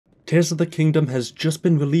Tears of the Kingdom has just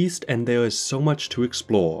been released and there is so much to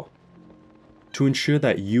explore. To ensure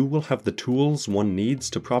that you will have the tools one needs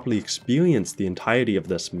to properly experience the entirety of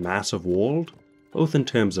this massive world, both in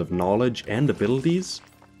terms of knowledge and abilities,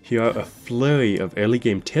 here are a flurry of early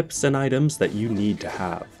game tips and items that you need to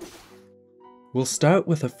have. We'll start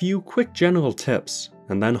with a few quick general tips,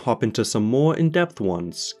 and then hop into some more in-depth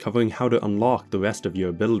ones covering how to unlock the rest of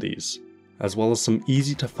your abilities, as well as some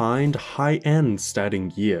easy to find high-end starting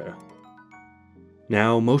gear.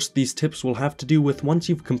 Now, most of these tips will have to do with once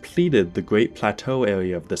you've completed the Great Plateau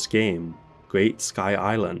area of this game, Great Sky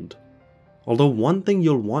Island. Although one thing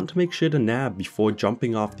you'll want to make sure to nab before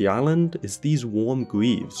jumping off the island is these warm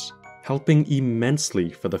greaves, helping immensely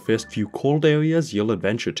for the first few cold areas you'll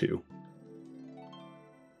adventure to.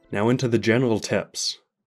 Now into the general tips.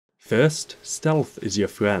 First, stealth is your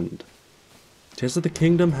friend. Tears of the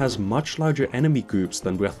Kingdom has much larger enemy groups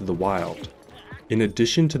than Breath of the Wild. In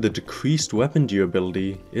addition to the decreased weapon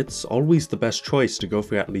durability, it's always the best choice to go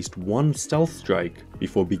for at least one stealth strike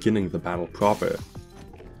before beginning the battle proper.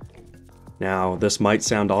 Now, this might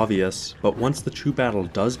sound obvious, but once the true battle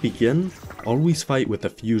does begin, always fight with a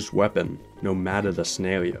fused weapon, no matter the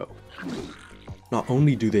scenario. Not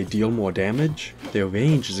only do they deal more damage, their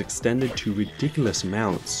range is extended to ridiculous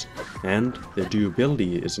amounts, and their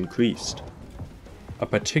durability is increased. A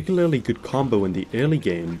particularly good combo in the early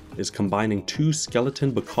game is combining two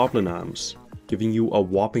skeleton bokoblin arms, giving you a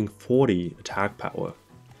whopping 40 attack power.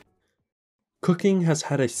 Cooking has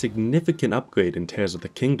had a significant upgrade in Tears of the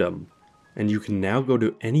Kingdom, and you can now go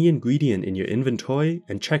to any ingredient in your inventory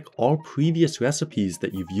and check all previous recipes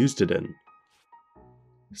that you've used it in.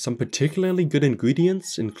 Some particularly good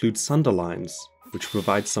ingredients include sunderlines, which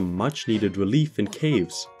provide some much needed relief in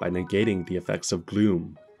caves by negating the effects of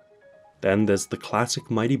gloom. Then there's the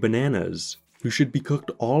classic mighty bananas, who should be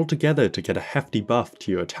cooked all together to get a hefty buff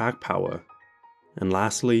to your attack power. And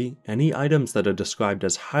lastly, any items that are described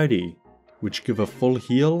as hardy, which give a full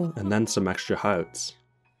heal and then some extra hearts.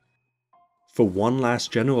 For one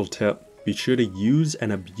last general tip, be sure to use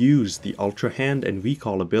and abuse the Ultra Hand and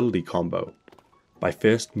Recall ability combo, by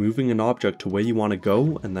first moving an object to where you want to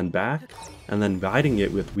go and then back, and then riding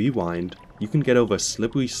it with Rewind. You can get over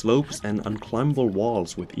slippery slopes and unclimbable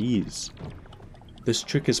walls with ease. This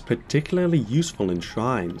trick is particularly useful in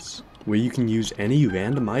shrines, where you can use any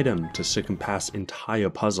random item to circumpass entire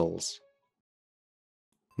puzzles.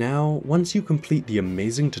 Now, once you complete the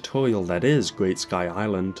amazing tutorial that is Great Sky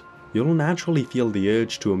Island, you'll naturally feel the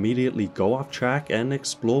urge to immediately go off track and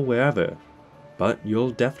explore wherever, but you'll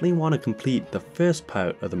definitely want to complete the first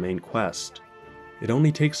part of the main quest. It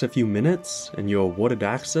only takes a few minutes, and you're awarded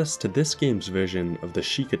access to this game's version of the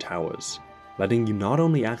Sheikah Towers, letting you not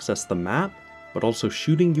only access the map, but also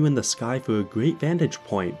shooting you in the sky for a great vantage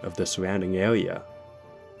point of the surrounding area.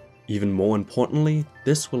 Even more importantly,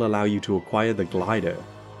 this will allow you to acquire the glider,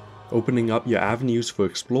 opening up your avenues for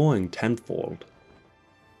exploring tenfold.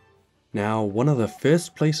 Now, one of the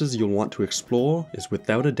first places you'll want to explore is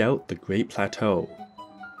without a doubt the Great Plateau.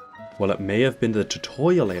 While it may have been the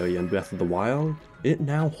tutorial area in Breath of the Wild, it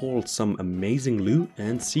now holds some amazing loot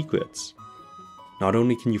and secrets. Not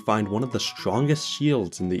only can you find one of the strongest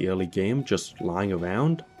shields in the early game just lying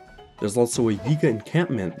around, there's also a Yiga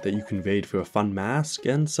encampment that you can raid for a fun mask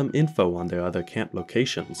and some info on their other camp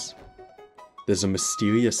locations. There's a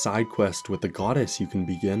mysterious side quest with the goddess you can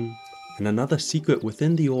begin, and another secret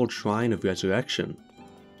within the old Shrine of Resurrection.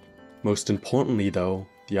 Most importantly though,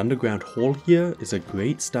 the underground hole here is a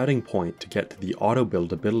great starting point to get to the auto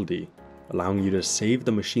build ability, allowing you to save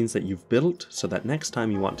the machines that you've built so that next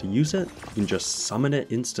time you want to use it, you can just summon it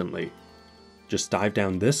instantly. Just dive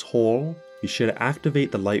down this hole, be sure to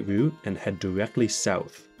activate the light route and head directly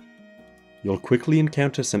south. You'll quickly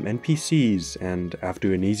encounter some NPCs, and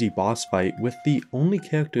after an easy boss fight with the only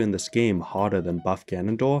character in this game harder than Buff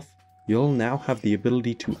Ganondorf, you'll now have the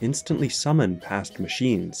ability to instantly summon past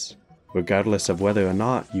machines, regardless of whether or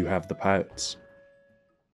not you have the parts.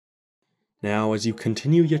 Now, as you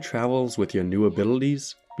continue your travels with your new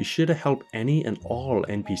abilities, be sure to help any and all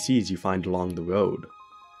NPCs you find along the road.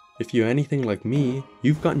 If you're anything like me,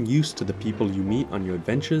 you've gotten used to the people you meet on your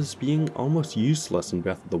adventures being almost useless in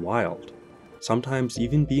Breath of the Wild, sometimes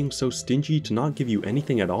even being so stingy to not give you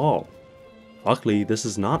anything at all. Luckily, this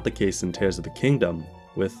is not the case in Tears of the Kingdom,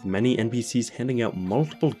 with many NPCs handing out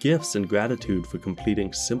multiple gifts in gratitude for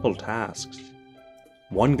completing simple tasks.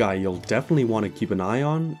 One guy you'll definitely want to keep an eye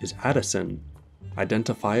on is Addison,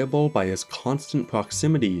 identifiable by his constant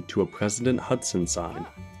proximity to a President Hudson sign.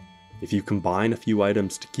 If you combine a few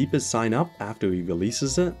items to keep his sign up after he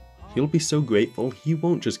releases it, he'll be so grateful he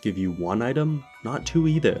won't just give you one item, not two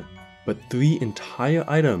either, but 3 entire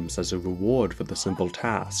items as a reward for the simple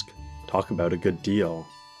task. Talk about a good deal.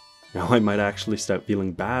 Now I might actually start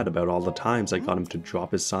feeling bad about all the times I got him to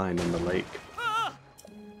drop his sign in the lake.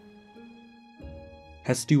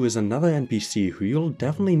 Hestu is another NPC who you'll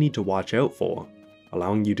definitely need to watch out for,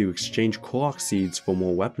 allowing you to exchange Korok seeds for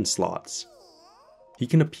more weapon slots. He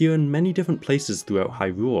can appear in many different places throughout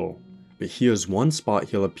Hyrule, but here's one spot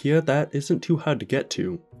he'll appear that isn't too hard to get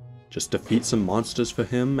to. Just defeat some monsters for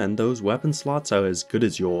him and those weapon slots are as good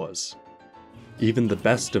as yours. Even the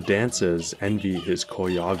best of dancers envy his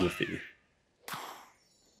choreography.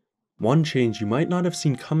 One change you might not have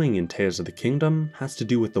seen coming in Tears of the Kingdom has to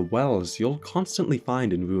do with the wells you'll constantly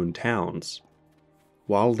find in ruined towns.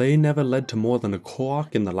 While they never led to more than a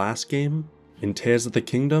Korok in the last game, in Tears of the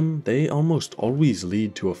Kingdom they almost always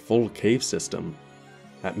lead to a full cave system.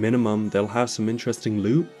 At minimum they'll have some interesting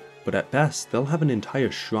loot, but at best they'll have an entire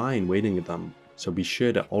shrine waiting at them, so be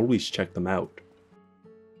sure to always check them out.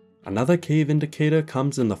 Another cave indicator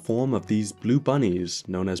comes in the form of these blue bunnies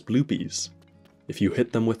known as bloopies. If you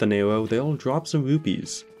hit them with an arrow, they'll drop some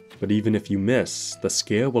rupees, but even if you miss, the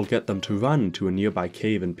scare will get them to run to a nearby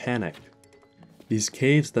cave and panic. These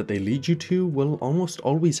caves that they lead you to will almost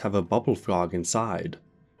always have a bubble frog inside,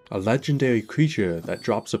 a legendary creature that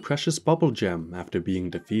drops a precious bubble gem after being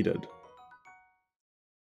defeated.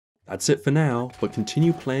 That's it for now, but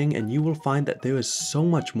continue playing and you will find that there is so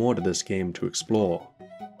much more to this game to explore.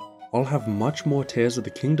 I'll have much more Tears of the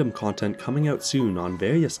Kingdom content coming out soon on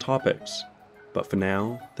various topics. But for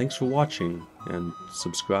now, thanks for watching, and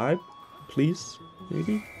subscribe, please,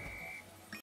 maybe?